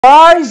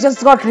Ferraris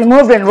just got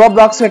removed in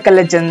Roblox Vehicle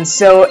Legends.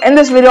 So in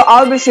this video,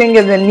 I'll be showing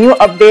you the new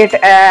update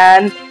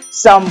and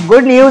some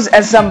good news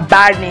and some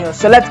bad news.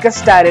 So let's get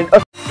started.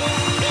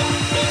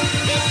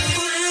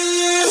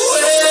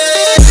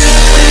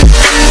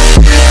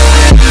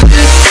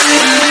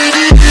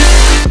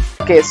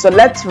 Okay, so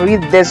let's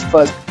read this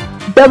first.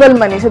 Double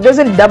money. So there's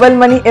a double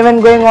money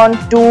event going on.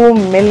 2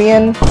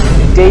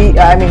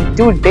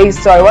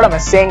 days. Sorry, what am I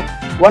saying?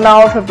 1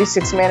 hour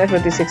 56 minutes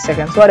 56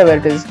 seconds, whatever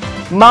it is.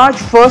 March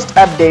 1st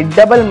update,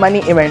 double money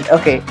event.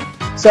 Okay,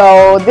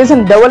 so there's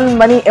a double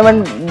money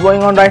event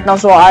going on right now,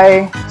 so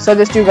I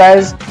suggest you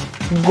guys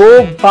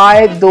go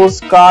buy those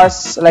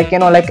cars, like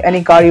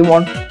any car you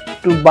want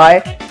to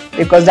buy,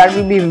 because that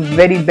will be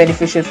very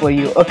beneficial for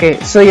you. Okay,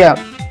 so yeah,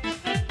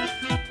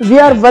 we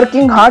are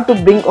working hard to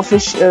bring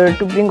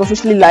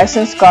officially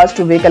licensed cars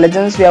to Vehicle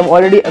Legends. We have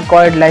already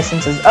acquired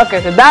licenses.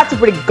 Okay, so that's a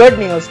pretty good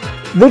news.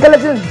 Vehicle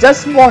Legends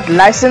just bought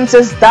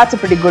licenses. That's a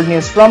pretty good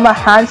news from a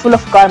handful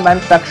of car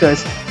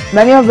manufacturers,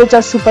 many of which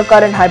are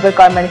supercar and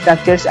hypercar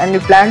manufacturers, and we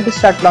plan to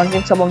start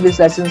launching some of these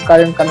licensed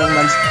cars in coming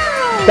months.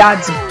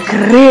 That's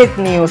great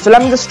news. So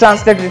let me just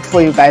translate it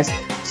for you guys.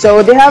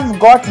 So they have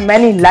got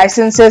many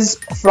licenses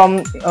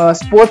from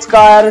sport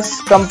car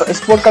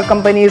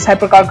companies,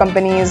 hypercar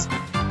companies,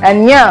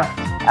 and yeah,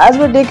 as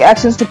we take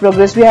actions to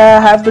progress, we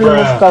have to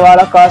remove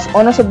Kavala cars,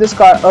 owners of this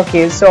car.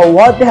 Okay, so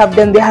what they have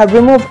done, they have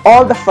removed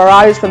all the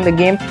Ferraris from the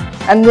game,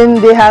 and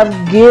then they have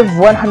gave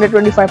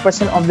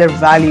 125% of their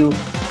value.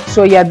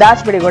 So yeah,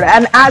 that's pretty good.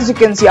 And as you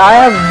can see, I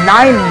have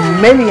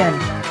 9 million.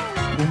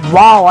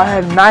 Wow, I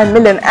have 9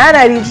 million and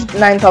I reached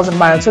 9,000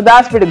 miles. So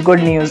that's pretty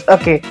good news.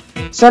 Okay,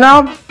 so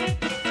now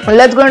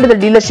let's go into the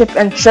dealership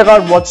and check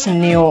out what's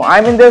new. I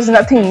mean, there's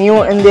nothing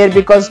new in there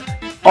because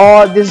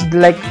there's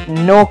like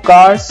no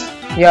cars.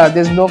 Yeah,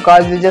 there's no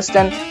cars. They just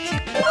done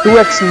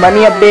 2x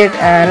money update.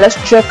 And let's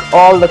check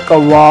all the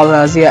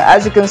Kavalas. Yeah,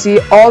 as you can see,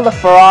 all the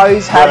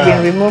Ferraris have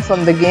been removed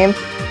from the game.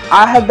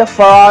 I had the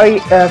Ferrari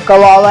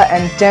Kavala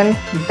N10.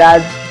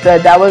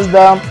 That was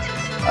the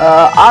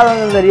I don't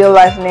know the real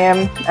life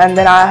name, and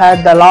then I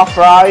had the La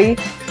Ferrari.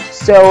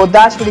 So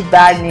that's pretty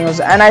bad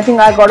news, and I think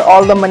I got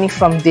all the money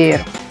from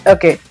there.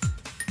 Okay,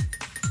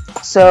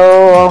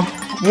 so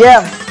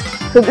yeah,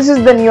 so this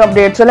is the new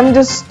update. So let me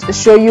just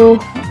show you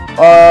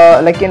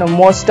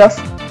more stuff.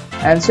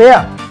 And so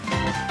yeah,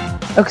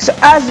 okay, so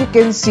as you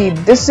can see,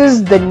 this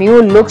is the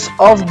new looks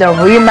of the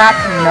Rimac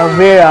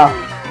Nevera.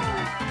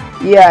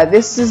 Yeah,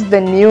 this is the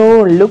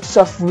new looks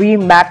of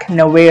Rimac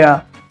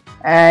Nevera,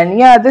 and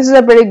yeah, this is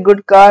a pretty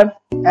good car.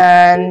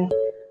 And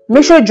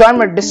make sure you join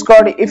my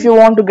Discord if you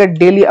want to get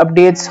daily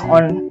updates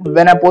on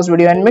when I post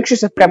video, and make sure you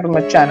subscribe to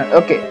my channel.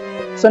 Okay,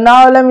 so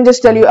now let me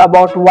just tell you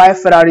about why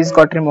Ferraris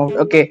got removed.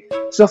 Okay,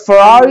 so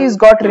Ferraris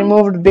got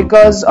removed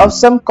because of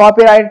some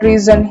copyright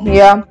reason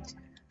here,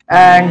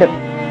 and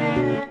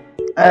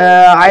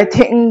I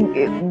think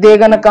they're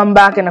gonna come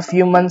back in a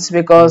few months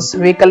because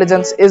Vehicle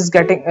Legends is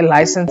getting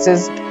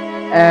licenses.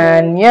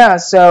 And yeah,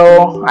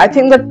 so I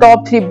think the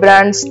top 3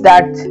 brands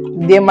that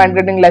they might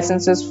getting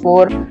licenses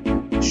for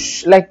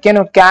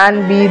can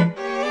be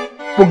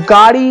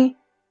Bugatti,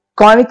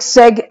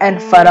 Koenigsegg,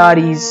 and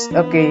Ferraris.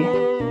 Okay,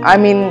 I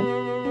mean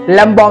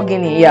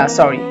Lamborghini. Yeah,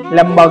 sorry,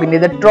 Lamborghini,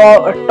 the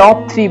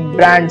top 3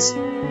 brands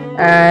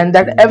and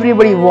that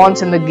everybody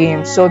wants in the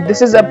game. So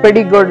this is a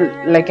pretty good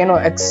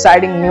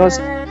exciting news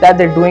that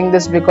they're doing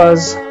this,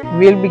 because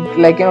we'll be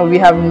we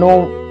have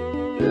no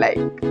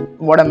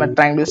what am I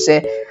trying to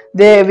say,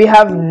 we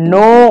have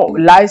no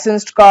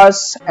licensed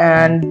cars,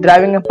 and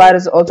Driving Empire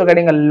is also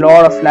getting a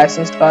lot of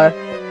licensed cars.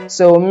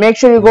 So make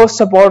sure you go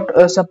support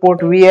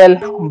VL,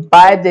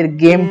 buy their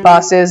game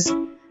passes,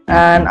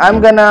 and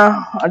I'm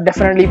gonna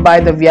definitely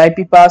buy the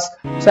VIP pass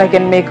so I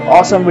can make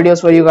awesome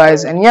videos for you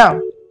guys. And yeah,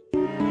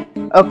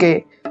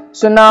 okay,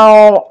 so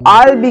now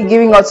I'll be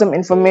giving out some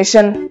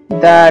information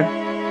that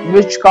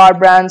which car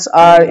brands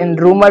are in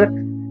rumor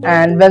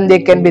and when they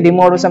can be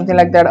removed or something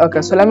like that.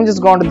 Okay, so let me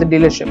just go on to the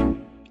dealership.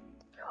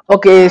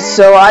 Okay,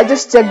 so I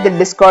just checked the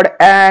Discord,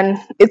 and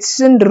it's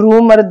in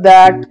rumor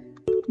that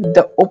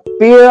the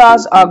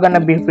Operas are gonna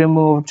be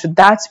removed. So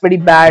that's pretty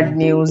bad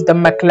news. The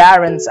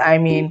McLarens, I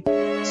mean.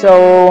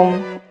 So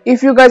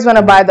if you guys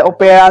wanna buy the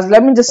Operas,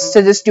 let me just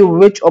suggest you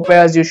which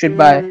Operas you should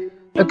buy.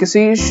 Okay, so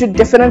you should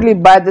definitely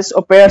buy this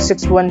Opera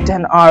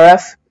 6110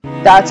 RF.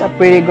 That's a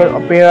pretty good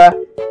Opera.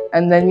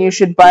 And then you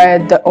should buy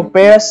the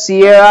Opera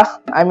Sierra,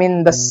 I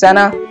mean the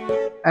Senna,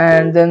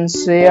 and then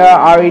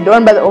Sierra RE.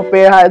 Don't buy the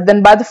Opera,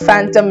 then buy the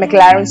Phantom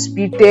McLaren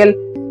Speedtail,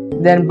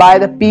 then buy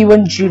the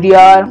P1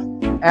 GDR,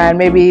 and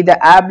maybe the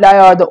Ably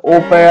or the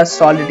Opera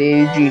Solid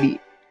A GD.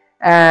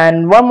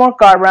 And one more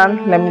car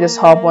brand, let me just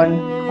hop on,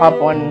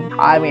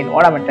 I mean,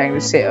 what am I trying to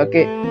say?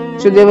 Okay,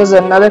 so there was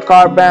another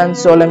car brand,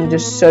 so let me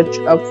just search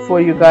up for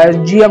you guys.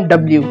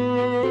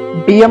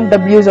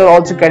 BMWs are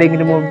also getting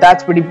removed.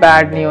 That's pretty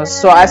bad news.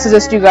 So I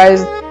suggest you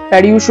guys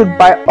that you should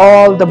buy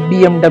all the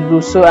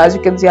BMWs. So as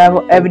you can see, I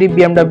have every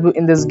BMW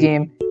in this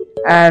game,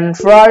 and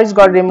Ferraris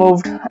got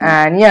removed.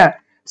 And yeah,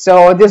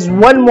 so there's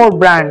one more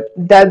brand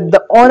that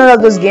the owner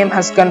of this game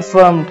has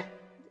confirmed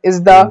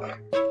is the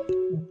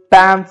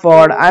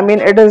Bamford. I mean,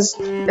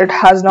 it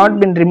has not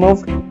been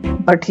removed,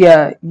 but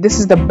yeah, this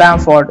is the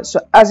Bamford.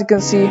 So as you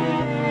can see,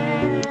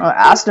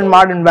 Aston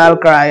Martin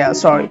Valkyrie, yeah,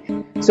 sorry.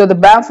 So the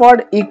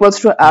Bamford equals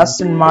to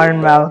Aston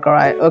Martin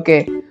Valkyrie.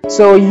 Okay,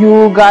 so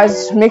you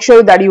guys make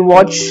sure that you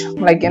watch,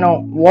 like,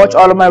 watch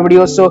all of my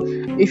videos. So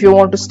if you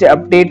want to stay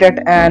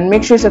updated, and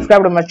make sure you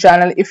subscribe to my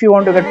channel if you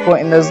want to get pro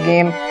in this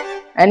game.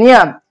 And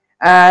yeah,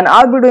 and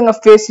I'll be doing a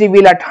face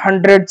reveal at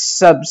 100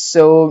 subs.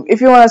 So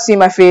if you want to see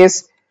my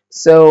face,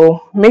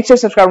 so make sure you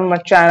subscribe to my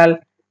channel.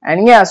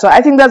 And yeah, so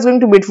I think that's going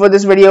to be it for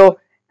this video,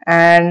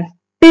 and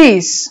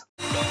peace.